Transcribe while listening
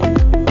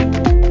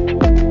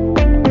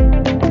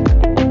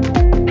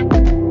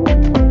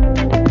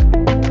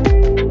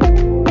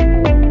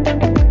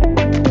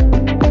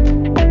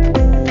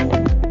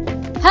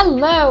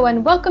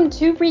and welcome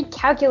to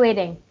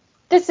Recalculating.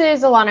 This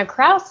is Alana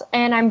Kraus,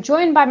 and I'm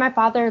joined by my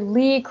father,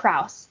 Lee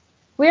Kraus.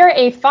 We are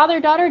a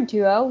father-daughter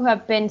duo who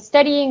have been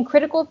studying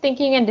critical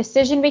thinking and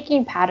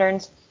decision-making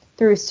patterns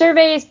through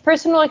surveys,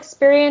 personal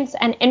experience,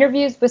 and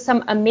interviews with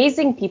some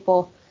amazing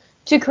people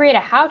to create a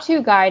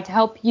how-to guide to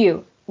help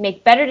you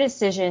make better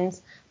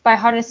decisions by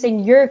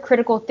harnessing your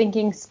critical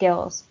thinking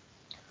skills.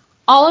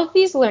 All of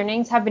these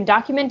learnings have been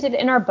documented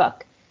in our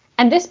book,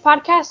 and this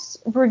podcast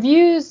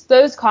reviews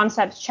those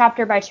concepts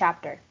chapter by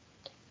chapter.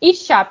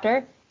 Each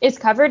chapter is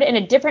covered in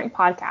a different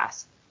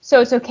podcast,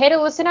 so it's okay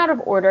to listen out of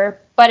order,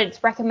 but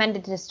it's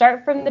recommended to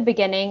start from the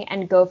beginning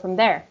and go from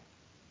there.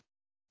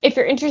 If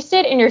you're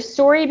interested in your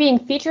story being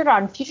featured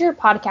on future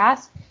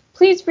podcasts,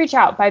 please reach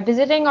out by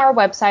visiting our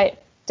website,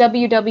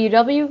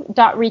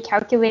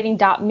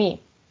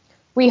 www.recalculating.me.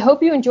 We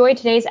hope you enjoyed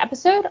today's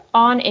episode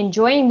on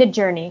enjoying the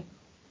journey.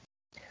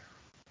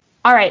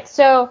 All right,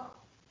 so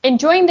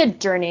enjoying the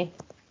journey.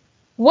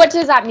 What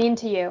does that mean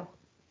to you?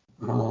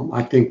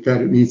 I think that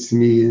it means to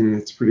me, and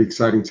it's a pretty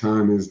exciting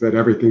time, is that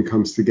everything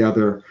comes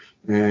together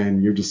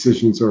and your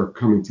decisions are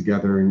coming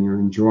together and you're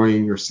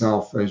enjoying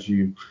yourself as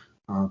you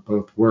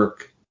both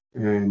work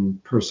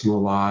and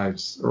personal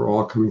lives are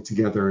all coming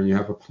together, and you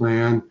have a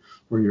plan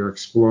where you're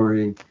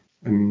exploring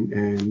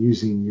and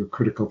using your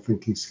critical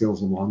thinking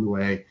skills along the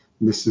way.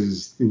 And this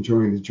is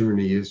enjoying the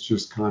journey is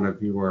just kind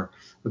of your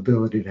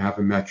ability to have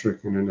a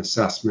metric and an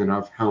assessment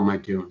of how am I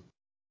doing.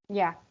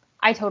 Yeah,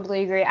 I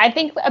totally agree. I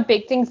think a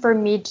big thing for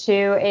me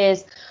too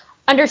is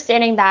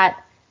understanding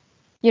that,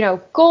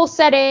 goal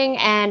setting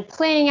and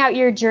planning out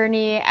your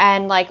journey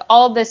and like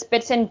all of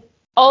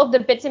the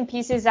bits and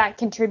pieces that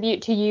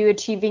contribute to you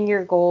achieving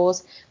your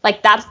goals.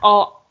 Like that's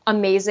all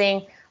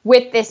amazing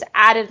with this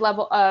added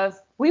level of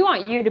we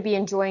want you to be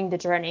enjoying the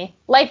journey.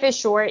 Life is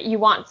short. You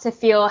want to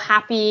feel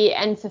happy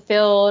and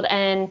fulfilled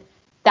and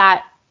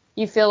that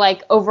you feel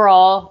like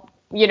overall,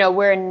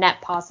 we're a net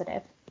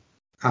positive.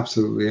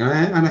 Absolutely.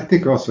 And I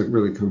think also it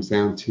really comes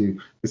down to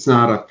it's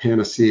not a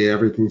panacea.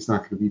 Everything's not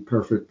going to be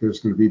perfect. There's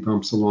going to be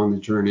bumps along the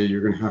journey. You're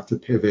going to have to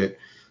pivot.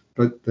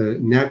 But the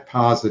net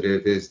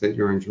positive is that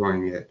you're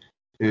enjoying it.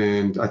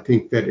 And I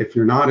think that if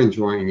you're not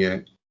enjoying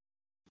it,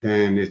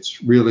 then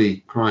it's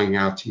really crying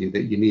out to you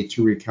that you need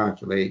to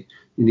recalculate.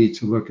 You need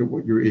to look at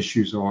what your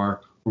issues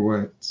are or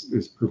what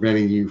is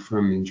preventing you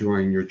from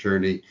enjoying your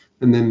journey,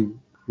 and then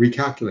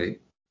recalculate,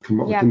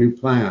 come up with a new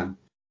plan,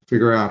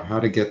 figure out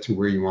how to get to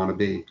where you want to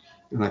be.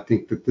 And I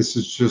think that this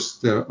is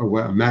just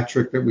a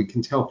metric that we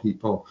can tell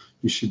people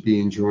you should be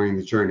enjoying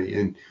the journey.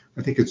 And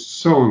I think it's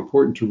so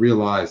important to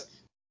realize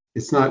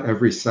it's not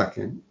every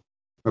second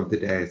of the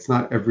day. It's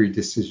not every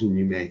decision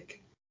you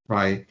make,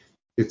 right?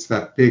 It's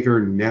that bigger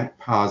net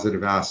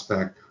positive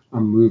aspect.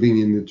 I'm moving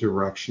in the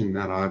direction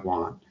that I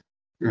want.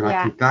 And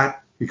I think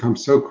that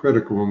becomes so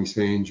critical when we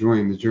say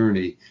enjoying the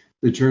journey.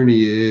 The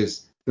journey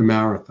is the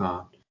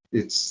marathon.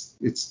 It's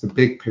the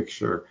big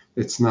picture.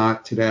 It's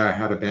not today I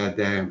had a bad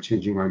day, I'm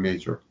changing my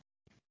major.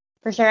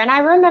 For sure. And I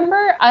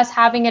remember us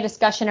having a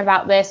discussion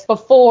about this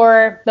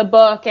before the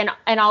book and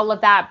all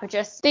of that, but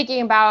just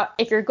thinking about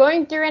if you're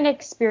going through an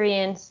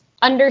experience,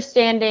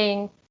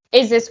 understanding,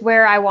 is this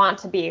where I want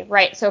to be,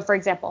 right? So for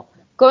example,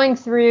 going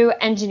through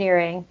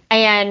engineering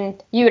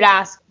and you would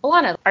ask,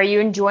 Alana, are you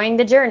enjoying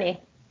the journey?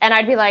 And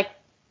I'd be like,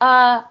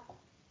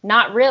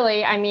 not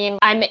really. I mean,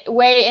 I'm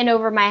way in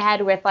over my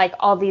head with like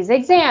all these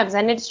exams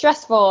and it's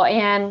stressful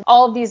and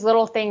all of these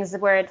little things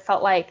where it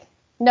felt like,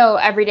 no,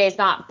 every day is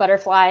not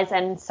butterflies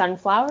and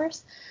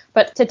sunflowers.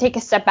 But to take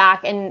a step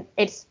back, and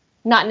it's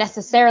not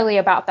necessarily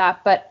about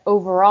that, but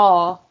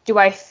overall, do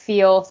I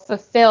feel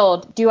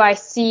fulfilled? Do I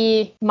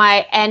see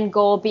my end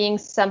goal being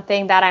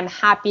something that I'm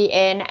happy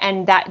in,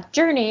 and that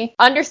journey,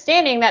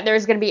 understanding that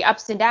there's going to be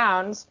ups and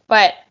downs,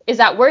 but is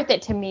that worth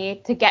it to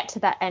me to get to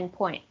that end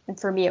point? And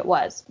for me, it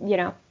was,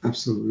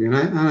 Absolutely. And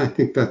I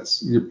think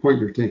that's your point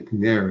you're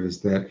taking there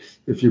is that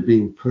if you're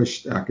being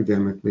pushed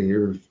academically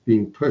or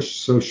being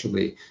pushed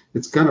socially,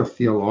 it's going to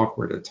feel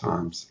awkward at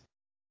times.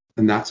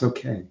 And that's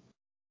okay,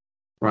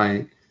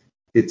 right?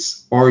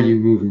 It's, are you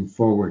moving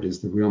forward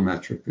is the real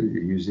metric that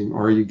you're using.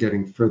 Are you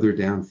getting further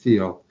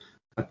downfield?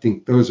 I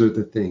think those are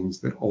the things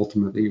that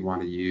ultimately you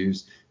want to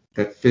use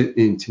that fit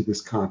into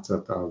this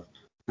concept of,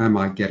 am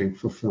I getting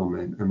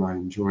fulfillment? Am I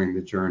enjoying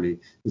the journey?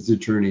 Is the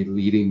journey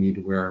leading me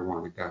to where I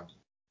want to go?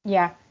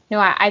 Yeah, no,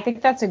 I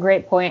think that's a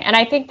great point. And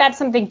I think that's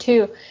something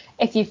too,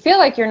 if you feel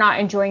like you're not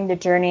enjoying the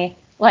journey,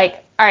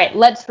 like, all right,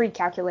 let's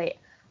recalculate.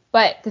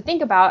 But to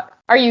think about,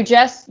 are you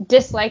just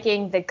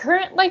disliking the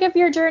current leg of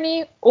your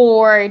journey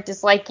or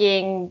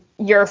disliking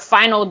your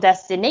final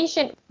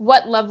destination?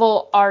 What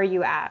level are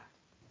you at?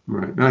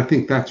 Right. And I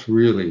think that's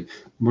really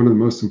one of the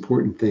most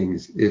important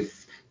things.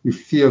 If you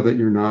feel that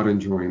you're not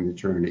enjoying the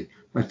journey,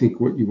 I think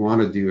what you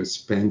want to do is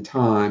spend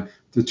time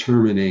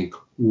determining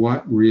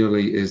what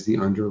really is the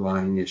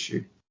underlying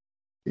issue.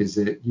 Is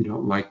it you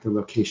don't like the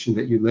location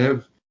that you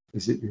live?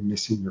 Is it you're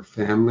missing your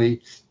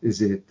family?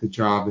 Is it the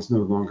job is no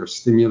longer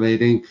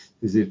stimulating?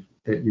 Is it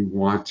that you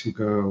want to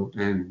go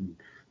and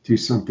do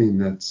something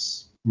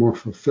that's more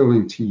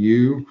fulfilling to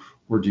you,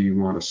 or do you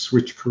want to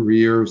switch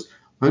careers?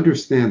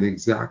 Understand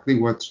exactly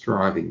what's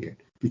driving it.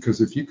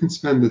 Because if you can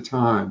spend the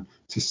time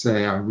to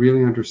say, I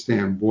really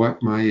understand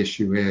what my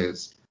issue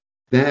is,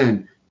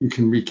 then you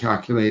can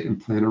recalculate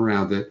and plan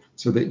around it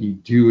so that you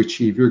do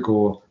achieve your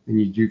goal and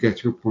you do get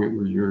to a point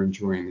where you're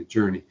enjoying the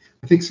journey.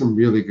 I think some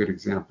really good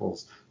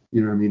examples,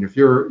 if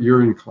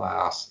you're in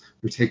class,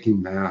 you're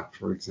taking math,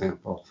 for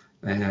example,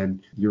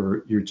 and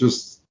you're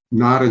just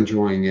not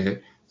enjoying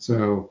it.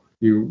 So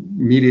you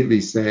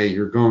immediately say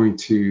you're going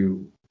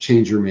to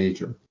change your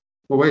major.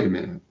 Well, wait a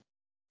minute,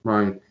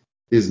 right?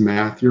 Is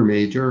math your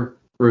major,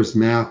 or is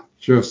math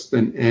just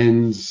an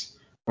ends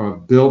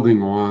of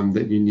building on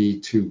that you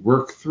need to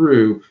work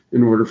through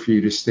in order for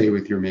you to stay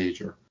with your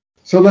major?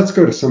 So let's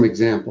go to some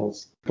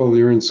examples. Well,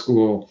 you're in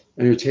school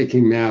and you're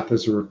taking math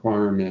as a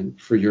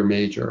requirement for your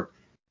major,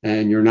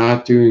 and you're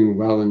not doing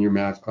well in your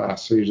math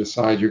class, so you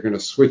decide you're going to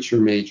switch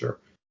your major.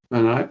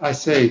 And I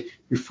say,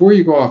 before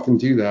you go off and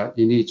do that,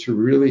 you need to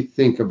really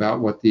think about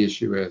what the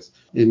issue is.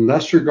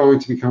 Unless you're going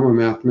to become a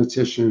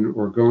mathematician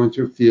or go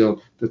into a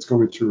field that's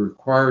going to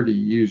require to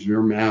use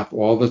your math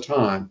all the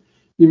time,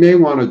 you may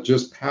want to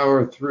just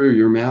power through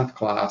your math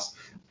class,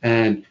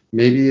 and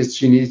maybe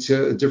you need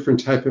a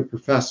different type of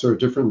professor, a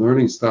different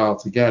learning style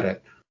to get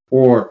it.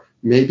 Or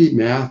maybe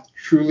math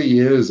truly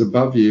is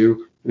above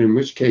you, and in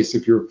which case,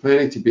 if you're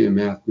planning to be a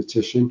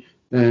mathematician,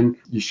 then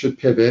you should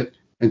pivot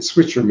and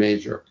switch your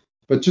major.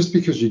 But just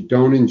because you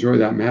don't enjoy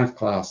that math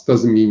class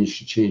doesn't mean you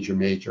should change your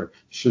major.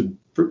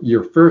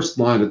 Your first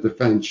line of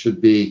defense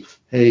should be,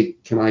 hey,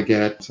 can I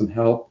get some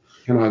help?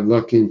 Can I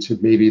look into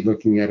maybe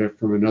looking at it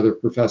from another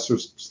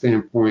professor's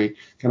standpoint?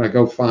 Can I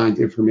go find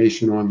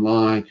information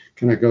online?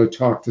 Can I go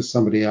talk to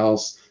somebody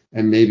else?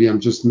 And maybe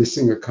I'm just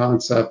missing a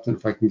concept, and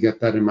if I can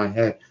get that in my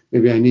head,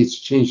 maybe I need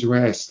to change the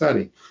way I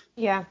study.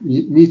 Yeah.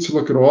 You need to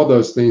look at all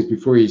those things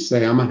before you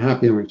say, I'm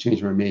unhappy, I'm going to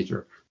change my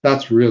major.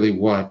 That's really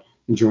what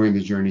enjoying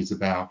the journey is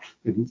about.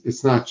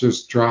 It's not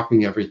just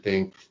dropping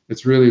everything.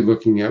 It's really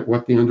looking at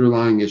what the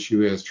underlying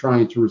issue is,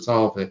 trying to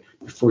resolve it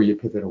before you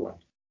pivot away.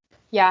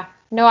 Yeah,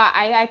 no,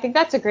 I think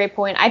that's a great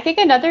point. I think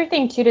another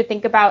thing too to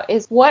think about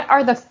is what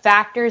are the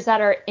factors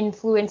that are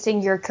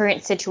influencing your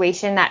current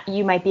situation that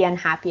you might be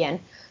unhappy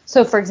in.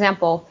 So for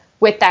example,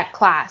 with that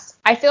class,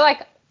 I feel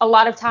like a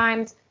lot of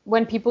times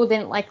when people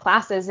didn't like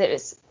classes, it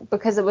was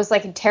because it was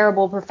like a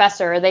terrible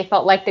professor, or they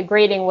felt like the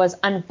grading was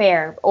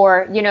unfair,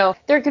 or,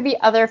 there could be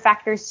other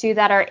factors too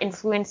that are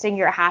influencing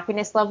your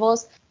happiness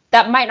levels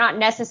that might not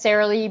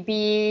necessarily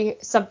be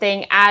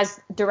something as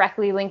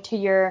directly linked to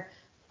your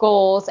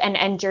goals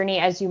and journey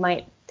as you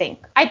might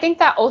think. I think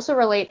that also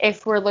relates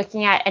if we're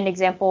looking at an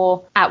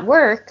example at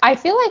work. I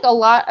feel like a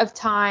lot of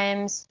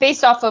times,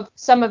 based off of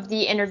some of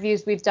the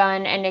interviews we've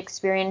done and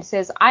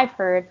experiences I've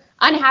heard,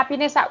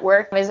 unhappiness at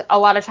work is a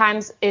lot of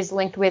times is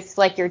linked with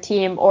like your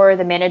team or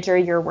the manager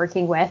you're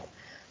working with.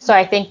 So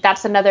I think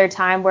that's another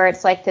time where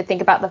it's like to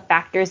think about the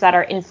factors that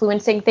are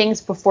influencing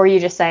things before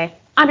you just say,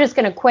 I'm just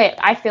going to quit.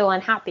 I feel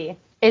unhappy.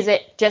 Is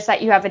it just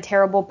that you have a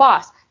terrible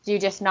boss? Do you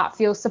just not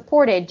feel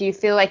supported? Do you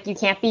feel like you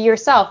can't be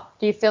yourself?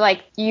 Do you feel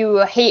like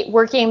you hate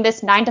working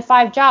this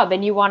 9-to-5 job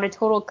and you want a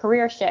total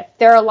career shift?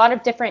 There are a lot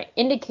of different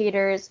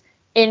indicators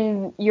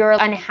in your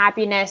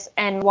unhappiness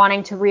and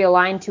wanting to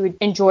realign to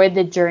enjoy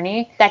the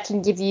journey that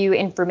can give you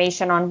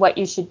information on what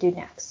you should do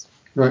next.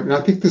 Right. And I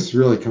think this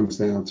really comes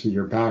down to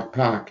your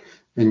backpack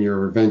and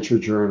your adventure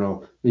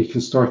journal. You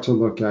can start to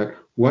look at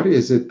what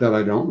is it that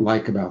I don't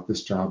like about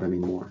this job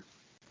anymore,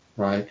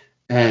 right?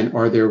 And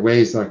are there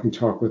ways that I can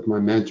talk with my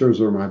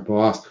mentors or my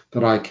boss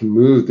that I can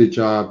move the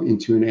job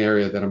into an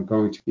area that I'm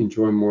going to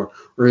enjoy more?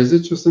 Or is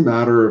it just a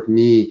matter of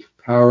me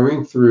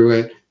powering through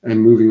it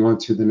and moving on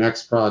to the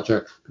next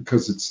project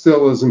because it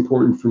still is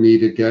important for me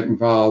to get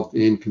involved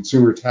in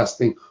consumer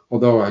testing,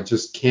 although I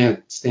just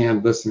can't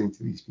stand listening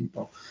to these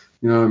people.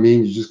 You know what I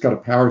mean? You just got to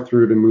power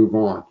through to move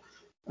on.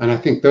 And I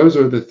think those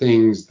are the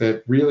things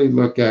that really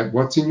look at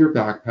what's in your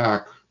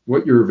backpack,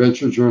 what your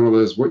adventure journal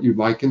is, what you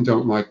like and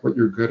don't like, what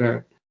you're good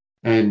at,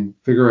 and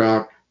figure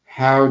out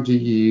how do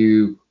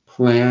you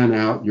plan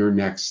out your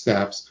next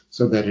steps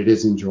so that it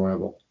is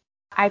enjoyable.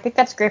 I think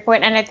that's a great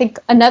point. And I think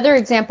another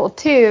example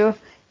too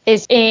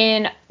is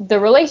in the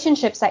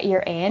relationships that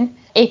you're in.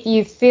 If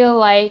you feel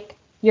like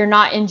you're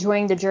not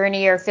enjoying the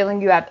journey or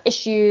feeling you have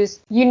issues,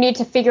 you need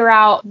to figure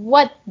out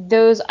what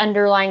those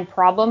underlying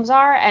problems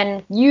are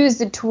and use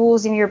the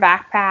tools in your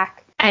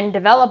backpack and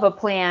develop a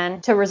plan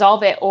to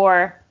resolve it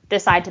or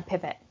decide to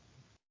pivot.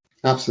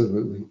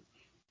 Absolutely.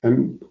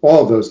 And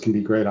all of those can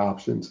be great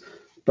options.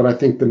 But I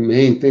think the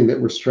main thing that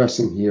we're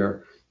stressing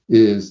here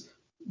is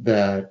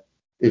that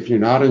if you're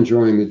not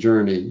enjoying the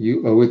journey,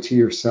 you owe it to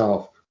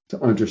yourself to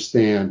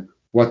understand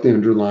what the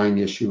underlying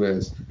issue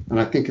is. And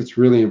I think it's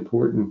really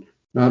important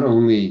not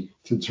only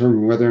to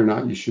determine whether or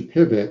not you should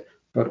pivot,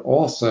 but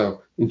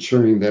also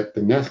ensuring that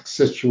the next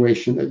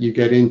situation that you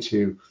get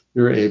into,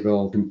 you're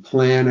able to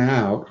plan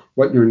out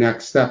what your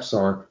next steps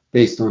are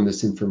based on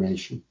this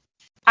information.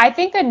 I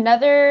think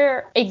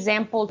another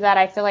example that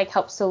I feel like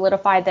helps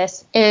solidify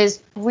this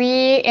is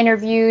we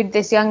interviewed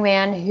this young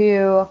man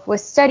who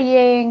was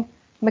studying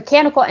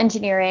mechanical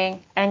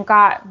engineering and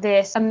got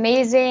this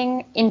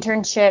amazing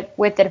internship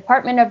with the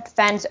Department of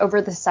Defense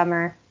over the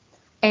summer.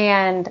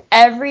 And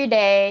every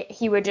day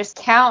he would just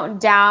count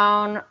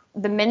down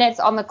the minutes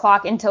on the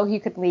clock until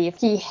he could leave.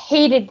 He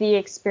hated the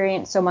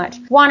experience so much,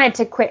 wanted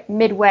to quit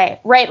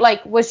midway, right?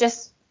 Like was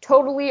just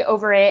totally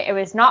over it. It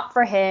was not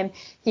for him.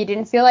 He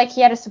didn't feel like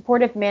he had a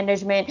supportive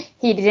management.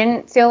 He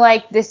didn't feel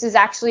like this is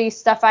actually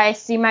stuff I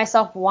see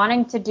myself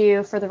wanting to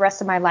do for the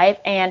rest of my life,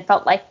 and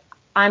felt like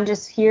I'm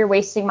just here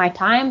wasting my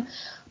time,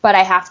 but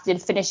I have to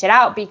finish it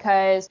out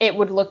because it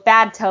would look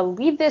bad to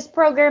leave this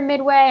program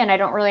midway and I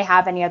don't really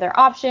have any other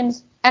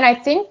options. And I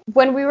think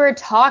when we were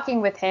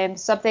talking with him,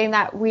 something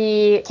that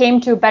we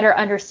came to a better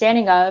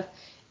understanding of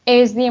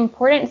is the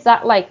importance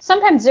that, like,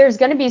 sometimes there's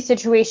going to be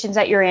situations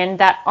that you're in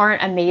that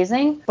aren't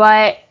amazing,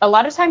 but a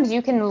lot of times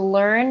you can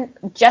learn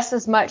just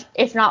as much,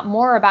 if not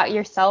more, about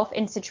yourself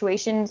in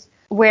situations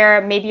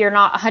where maybe you're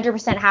not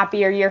 100%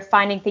 happy or you're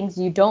finding things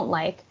you don't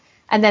like.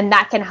 And then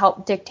that can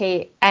help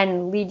dictate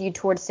and lead you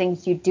towards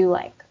things you do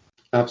like.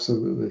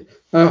 Absolutely.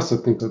 I also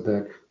think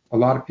that a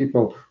lot of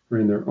people are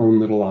in their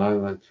own little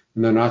island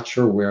and they're not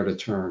sure where to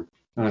turn.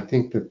 And I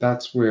think that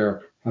that's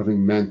where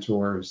having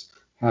mentors,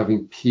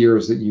 having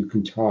peers that you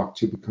can talk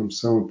to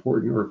becomes so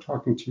important, or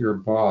talking to your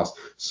boss.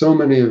 So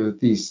many of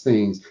these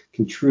things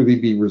can truly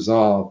be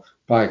resolved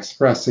by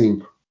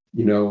expressing,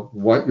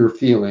 what you're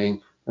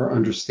feeling, or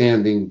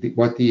understanding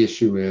what the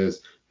issue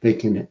is. They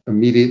can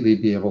immediately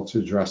be able to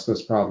address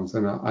those problems.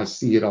 And I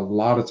see it a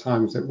lot of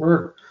times at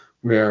work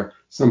where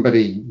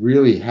somebody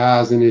really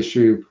has an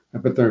issue,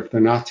 but if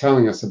they're not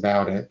telling us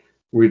about it,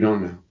 we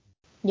don't know.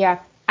 Yeah,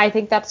 I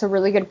think that's a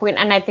really good point.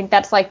 And I think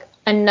that's like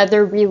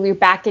another reloop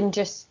back in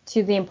just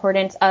to the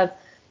importance of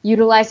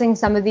utilizing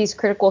some of these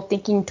critical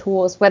thinking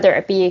tools, whether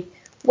it be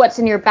what's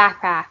in your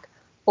backpack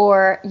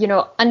or,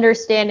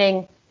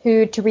 understanding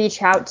who to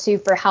reach out to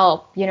for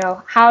help,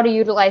 how to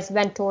utilize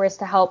mentors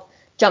to help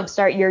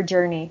jumpstart your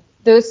journey.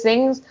 Those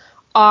things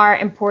are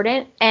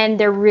important and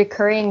they're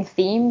recurring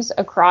themes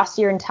across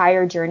your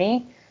entire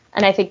journey.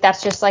 And I think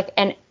that's just like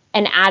an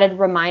added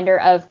reminder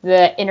of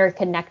the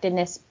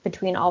interconnectedness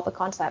between all the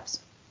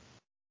concepts.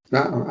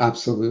 No,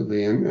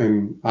 absolutely.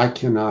 And I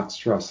cannot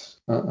stress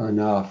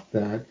enough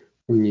that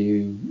when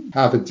you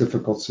have a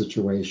difficult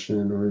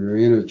situation or you're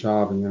in a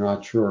job and you're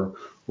not sure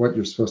what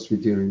you're supposed to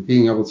be doing,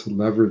 being able to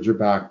leverage your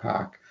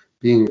backpack,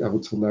 being able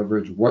to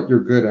leverage what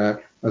you're good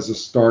at as a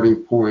starting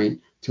point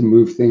to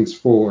move things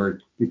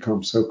forward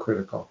becomes so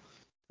critical.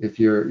 If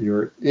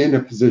you're in a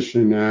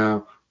position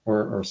now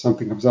or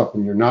something comes up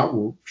and you're not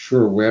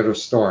sure where to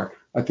start,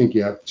 I think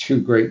you have two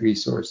great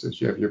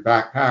resources. You have your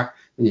backpack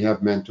and you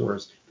have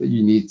mentors that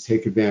you need to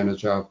take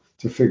advantage of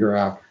to figure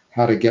out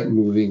how to get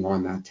moving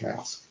on that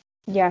task.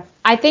 Yeah,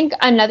 I think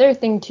another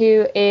thing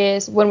too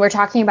is when we're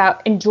talking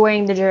about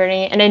enjoying the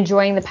journey and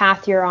enjoying the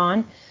path you're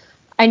on,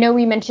 I know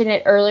we mentioned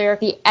it earlier,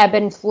 the ebb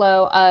and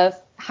flow of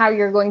how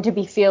you're going to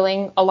be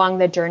feeling along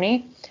the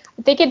journey.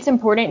 I think it's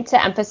important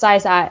to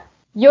emphasize that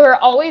you're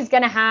always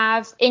going to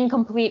have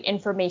incomplete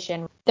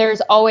information.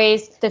 There's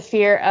always the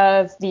fear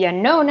of the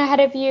unknown ahead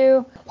of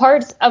you,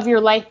 parts of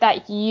your life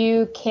that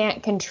you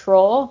can't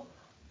control,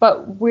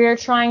 but we're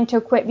trying to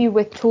equip you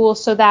with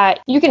tools so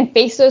that you can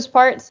face those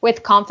parts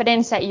with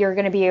confidence that you're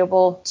going to be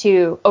able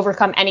to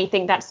overcome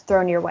anything that's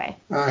thrown your way.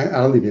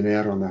 I'll even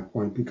add on that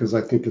point because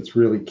I think it's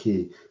really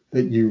key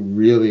that you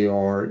really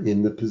are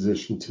in the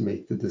position to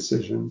make the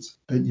decisions,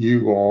 that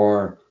you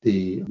are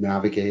the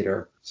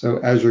navigator. So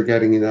as you're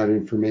getting that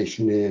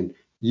information in,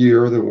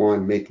 you're the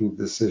one making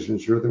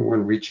decisions. You're the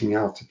one reaching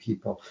out to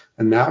people.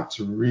 And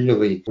that's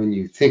really, when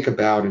you think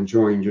about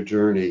enjoying your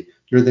journey,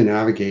 you're the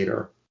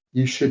navigator.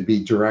 You should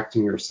be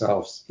directing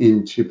yourselves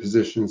into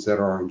positions that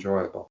are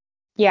enjoyable.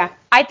 Yeah,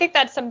 I think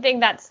that's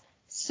something that's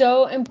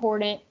so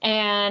important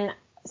and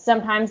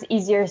sometimes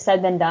easier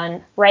said than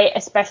done, right?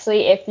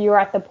 Especially if you're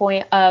at the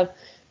point of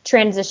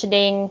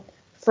transitioning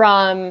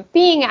from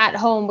being at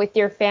home with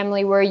your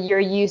family where you're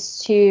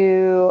used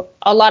to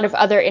a lot of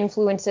other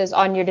influences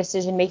on your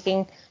decision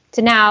making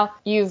to now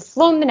you've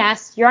flown the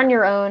nest, you're on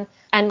your own,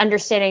 and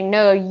understanding,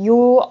 no,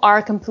 you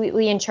are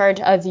completely in charge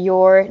of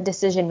your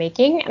decision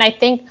making. And I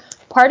think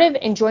part of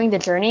enjoying the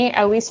journey,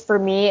 at least for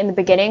me in the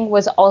beginning,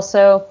 was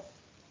also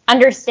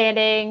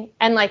understanding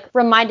and like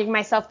reminding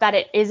myself that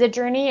it is a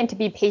journey and to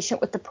be patient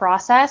with the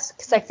process.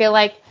 Because I feel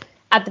like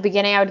at the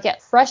beginning I would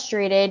get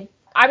frustrated.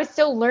 I was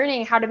still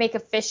learning how to make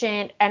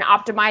efficient and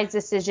optimized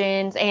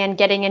decisions and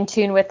getting in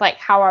tune with like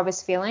how I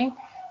was feeling.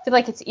 I feel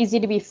like it's easy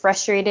to be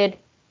frustrated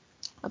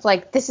of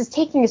like, this is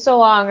taking so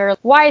long, or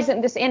why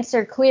isn't this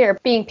answer clear?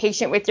 Being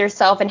patient with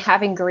yourself and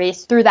having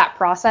grace through that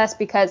process,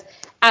 because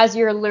as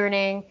you're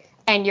learning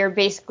and you're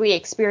basically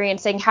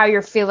experiencing how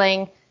you're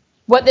feeling,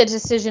 what the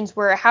decisions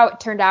were, how it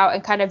turned out,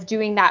 and kind of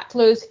doing that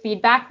closed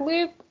feedback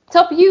loop to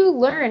help you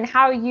learn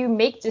how you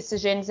make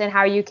decisions and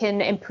how you can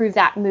improve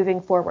that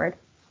moving forward.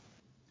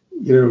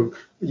 You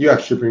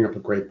actually bring up a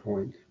great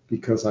point,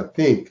 because I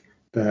think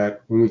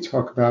that when we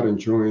talk about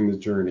enjoying the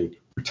journey,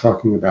 we're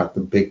talking about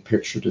the big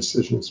picture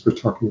decisions. We're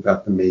talking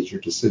about the major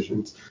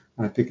decisions.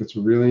 I think it's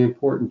really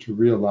important to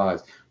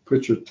realize,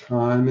 put your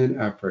time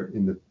and effort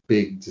in the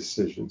big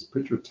decisions.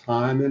 Put your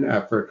time and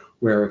effort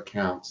where it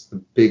counts, the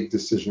big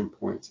decision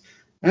points.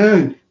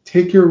 And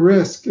take your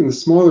risk in the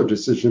smaller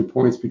decision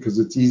points because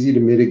it's easy to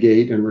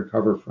mitigate and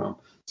recover from,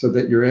 so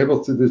that you're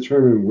able to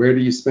determine where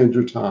do you spend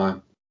your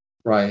time,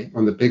 right,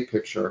 on the big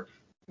picture,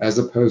 as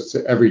opposed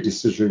to every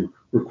decision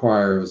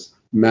requires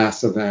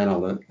massive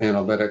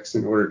analytics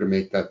in order to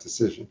make that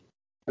decision.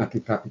 I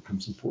think that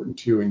becomes important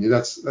too, and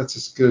that's a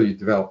skill you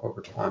develop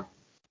over time.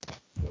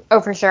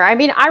 Oh, for sure. I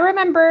mean, I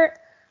remember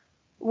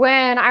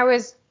when I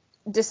was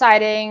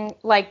deciding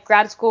like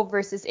grad school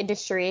versus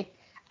industry,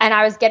 and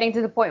I was getting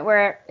to the point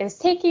where it was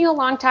taking a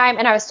long time,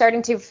 and I was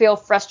starting to feel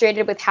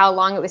frustrated with how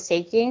long it was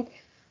taking.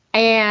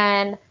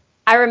 And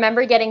I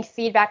remember getting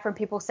feedback from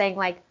people saying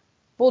like,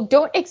 well,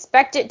 don't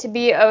expect it to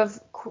be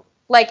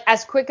like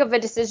as quick of a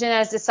decision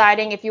as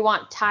deciding if you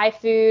want Thai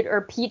food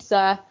or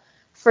pizza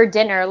for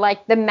dinner.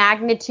 Like the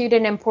magnitude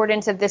and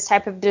importance of this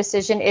type of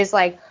decision is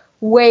like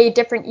way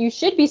different. You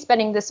should be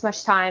spending this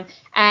much time,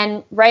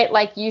 and right,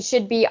 like you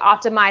should be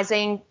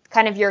optimizing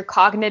kind of your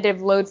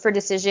cognitive load for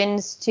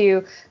decisions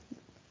to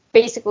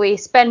basically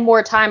spend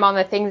more time on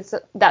the things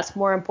that's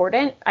more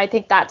important. I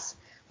think that's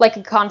like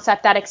a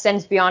concept that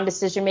extends beyond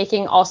decision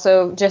making,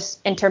 also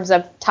just in terms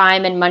of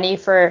time and money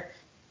for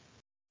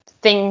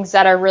things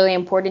that are really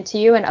important to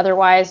you, and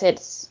otherwise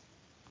it's,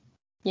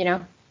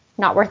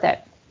 not worth it.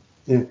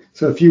 Yeah.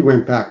 So if you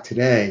went back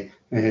today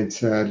and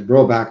said,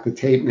 roll back the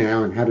tape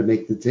now and how to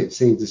make the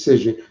same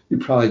decision,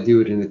 you'd probably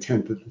do it in a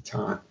tenth of the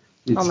time.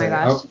 You'd Oh my say,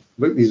 gosh. oh,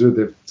 look, these are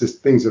the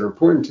just things that are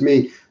important to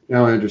me.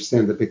 Now I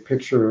understand the big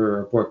picture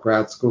of what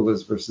grad school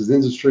is versus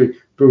industry.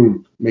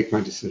 Boom, make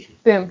my decision.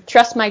 Boom.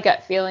 Trust my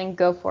gut feeling.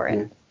 Go for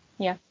it.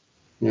 Yeah.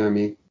 You know what I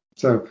mean?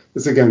 So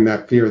it's again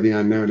that fear of the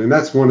unknown. And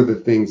that's one of the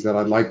things that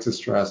I'd like to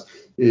stress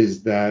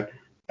is that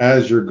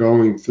as you're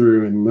going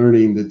through and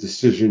learning the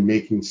decision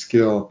making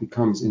skill, it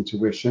becomes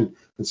intuition.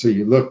 And so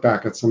you look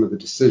back at some of the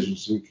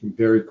decisions and you can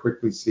very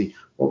quickly see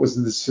what was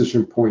the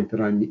decision point that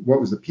I need, what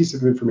was the piece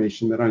of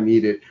information that I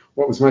needed,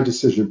 what was my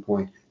decision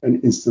point,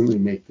 and instantly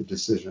make the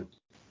decision.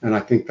 And I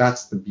think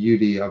that's the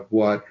beauty of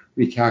what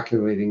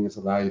recalculating is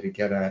allow you to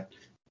get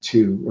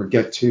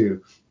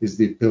to is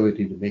the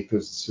ability to make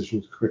those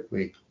decisions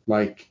quickly,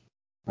 like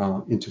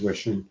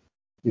intuition.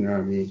 You know what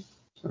I mean?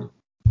 So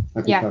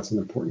I think that's an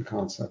important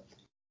concept.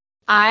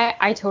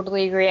 I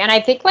totally agree. And I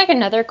think like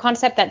another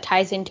concept that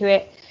ties into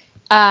it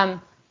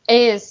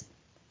is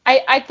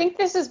I think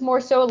this is more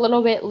so a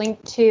little bit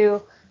linked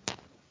to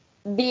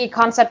the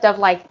concept of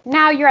like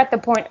now you're at the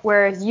point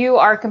where you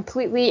are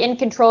completely in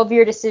control of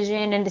your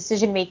decision and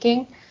decision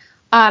making.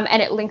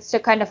 And it links to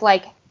kind of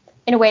like,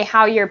 in a way,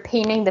 how you're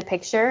painting the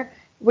picture,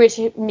 which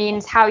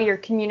means how you're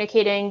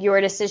communicating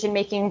your decision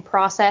making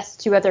process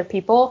to other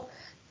people.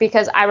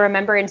 Because I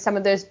remember in some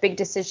of those big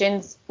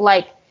decisions,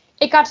 like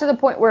it got to the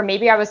point where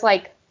maybe I was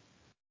like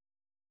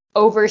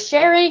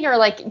oversharing or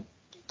like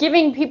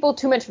giving people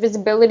too much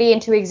visibility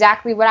into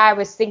exactly what I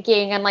was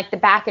thinking and like the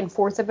back and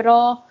forth of it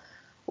all,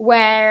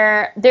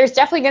 where there's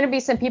definitely going to be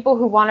some people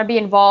who want to be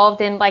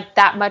involved in like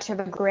that much of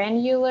a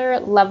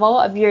granular level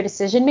of your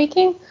decision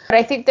making. But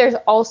I think there's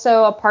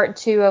also a part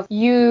too of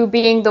you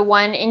being the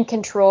one in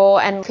control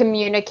and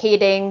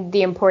communicating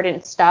the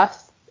important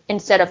stuff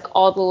instead of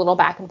all the little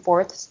back and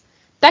forths.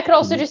 That could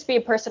also just be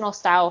a personal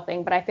style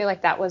thing, but I feel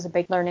like that was a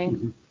big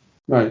learning.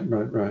 Right.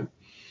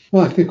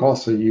 Well, I think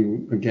also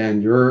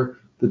you're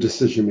the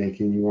decision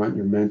making. You want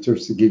your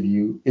mentors to give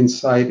you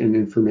insight and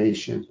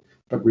information,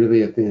 but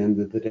really at the end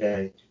of the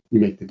day, you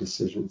make the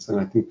decisions. And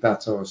I think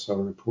that's also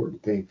an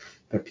important thing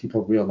that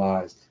people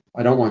realize.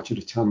 I don't want you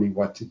to tell me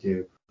what to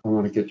do. I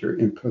want to get your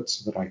input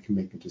so that I can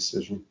make a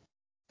decision.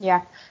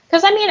 Yeah.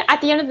 Because I mean,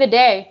 at the end of the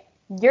day,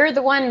 you're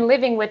the one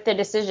living with the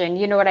decision.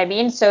 You know what I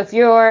mean? So if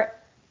you're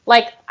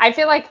like, I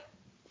feel like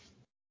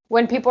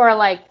when people are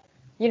like,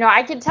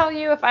 I can tell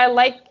you if I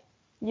like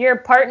your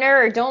partner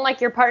or don't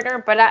like your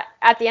partner, but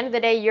at the end of the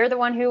day, you're the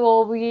one who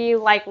will be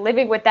like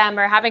living with them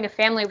or having a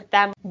family with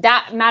them.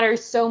 That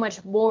matters so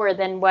much more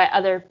than what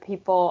other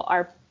people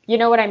are. You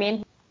know what I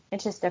mean?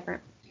 It's just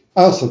different.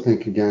 I also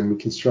think, again, we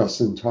can stress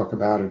and talk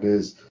about it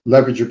is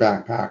leverage your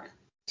backpack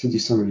to do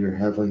some of your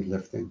heavy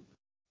lifting,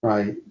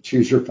 right?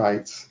 Choose your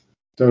fights.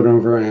 Don't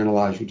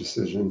overanalyze your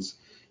decisions.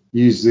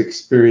 Use the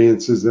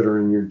experiences that are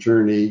in your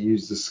journey.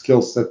 Use the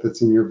skill set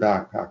that's in your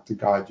backpack to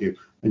guide you,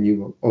 and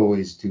you will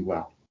always do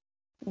well.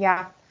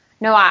 Yeah.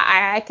 No,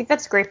 I think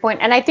that's a great point.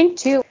 And I think,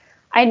 too,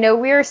 I know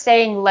we were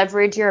saying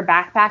leverage your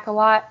backpack a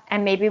lot,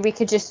 and maybe we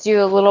could just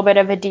do a little bit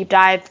of a deep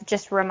dive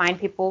just to remind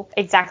people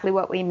exactly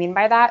what we mean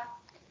by that.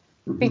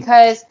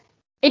 Because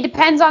it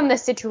depends on the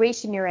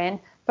situation you're in.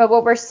 But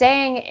what we're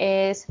saying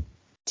is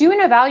do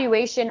an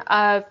evaluation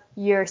of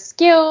your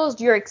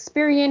skills, your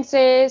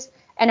experiences,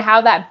 and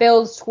how that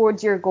builds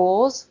towards your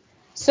goals.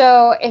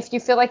 So if you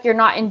feel like you're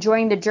not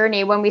enjoying the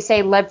journey, when we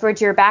say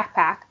leverage your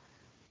backpack,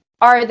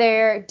 Are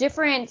there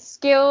different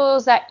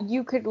skills that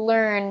you could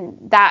learn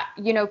that,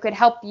 could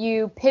help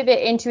you pivot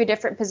into a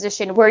different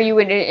position where you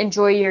would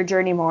enjoy your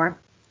journey more?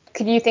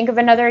 Could you think of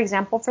another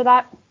example for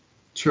that?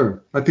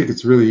 Sure. I think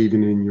it's really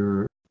even in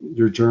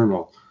your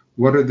journal.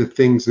 What are the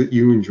things that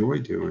you enjoy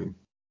doing?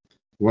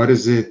 What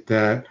is it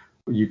that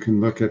you can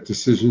look at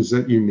decisions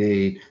that you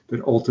made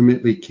that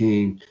ultimately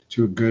came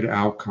to a good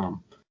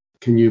outcome?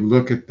 Can you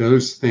look at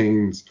those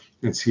things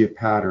and see a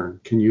pattern?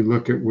 Can you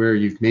look at where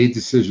you've made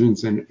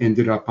decisions and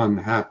ended up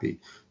unhappy?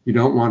 You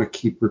don't want to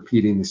keep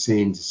repeating the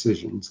same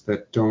decisions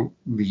that don't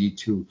lead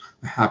to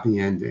a happy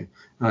ending.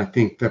 And I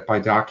think that by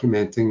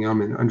documenting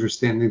them and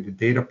understanding the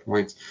data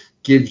points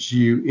gives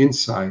you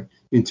insight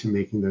into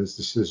making those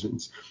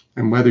decisions.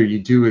 And whether you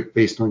do it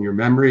based on your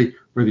memory,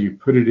 whether you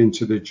put it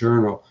into the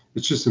journal,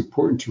 it's just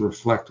important to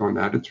reflect on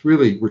that. It's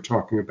really, we're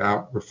talking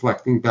about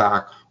reflecting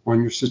back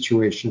on your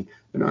situation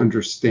and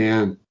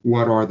understand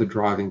what are the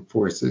driving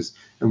forces.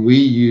 And we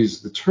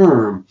use the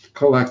term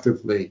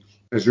collectively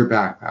as your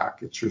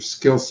backpack. It's your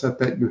skill set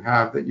that you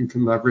have that you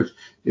can leverage.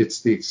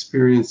 It's the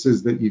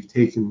experiences that you've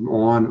taken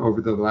on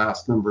over the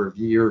last number of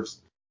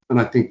years.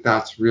 And I think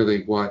that's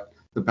really what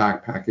the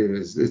backpack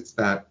is. It's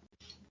that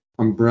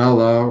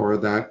umbrella or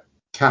that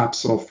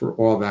capsule for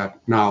all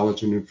that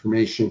knowledge and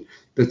information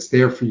that's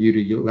there for you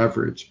to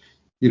leverage.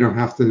 You don't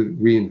have to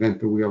reinvent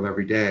the wheel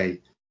every day.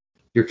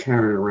 You're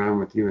carrying around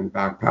with you in the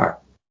backpack.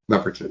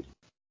 Leverage it.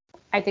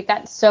 I think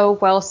that's so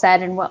well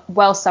said and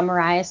well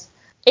summarized.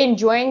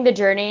 Enjoying the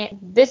journey.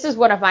 This is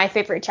one of my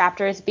favorite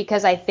chapters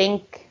because I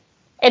think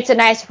it's a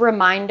nice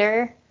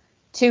reminder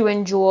to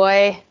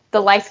enjoy the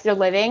life you're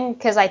living,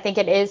 because I think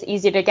it is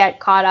easy to get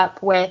caught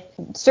up with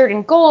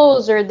certain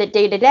goals or the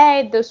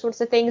day-to-day, those sorts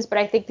of things. But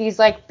I think these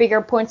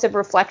bigger points of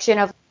reflection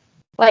of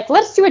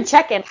let's do a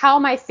check-in. How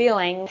am I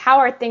feeling? How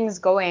are things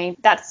going?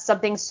 That's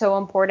something so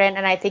important.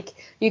 And I think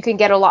you can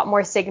get a lot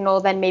more signal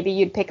than maybe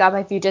you'd pick up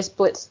if you just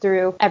blitz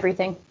through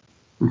everything.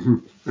 Mm-hmm.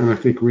 And I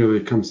think really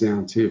it comes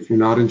down to, if you're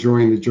not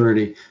enjoying the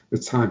journey,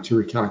 it's time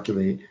to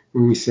recalculate.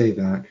 When we say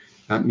that,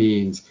 that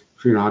means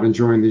if you're not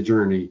enjoying the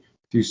journey,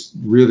 to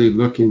really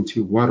look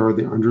into what are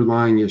the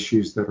underlying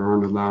issues that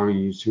aren't allowing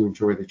you to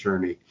enjoy the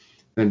journey,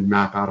 then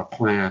map out a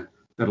plan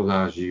that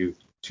allows you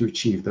to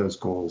achieve those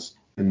goals.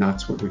 And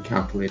that's what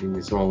recalculating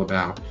is all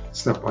about.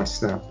 Step by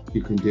step,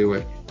 you can do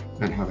it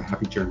and have a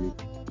happy journey.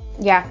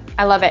 Yeah,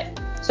 I love it.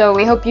 So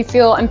we hope you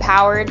feel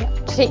empowered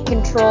to take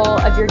control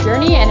of your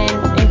journey and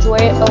enjoy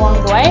it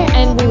along the way.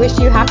 And we wish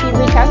you happy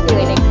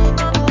recalculating.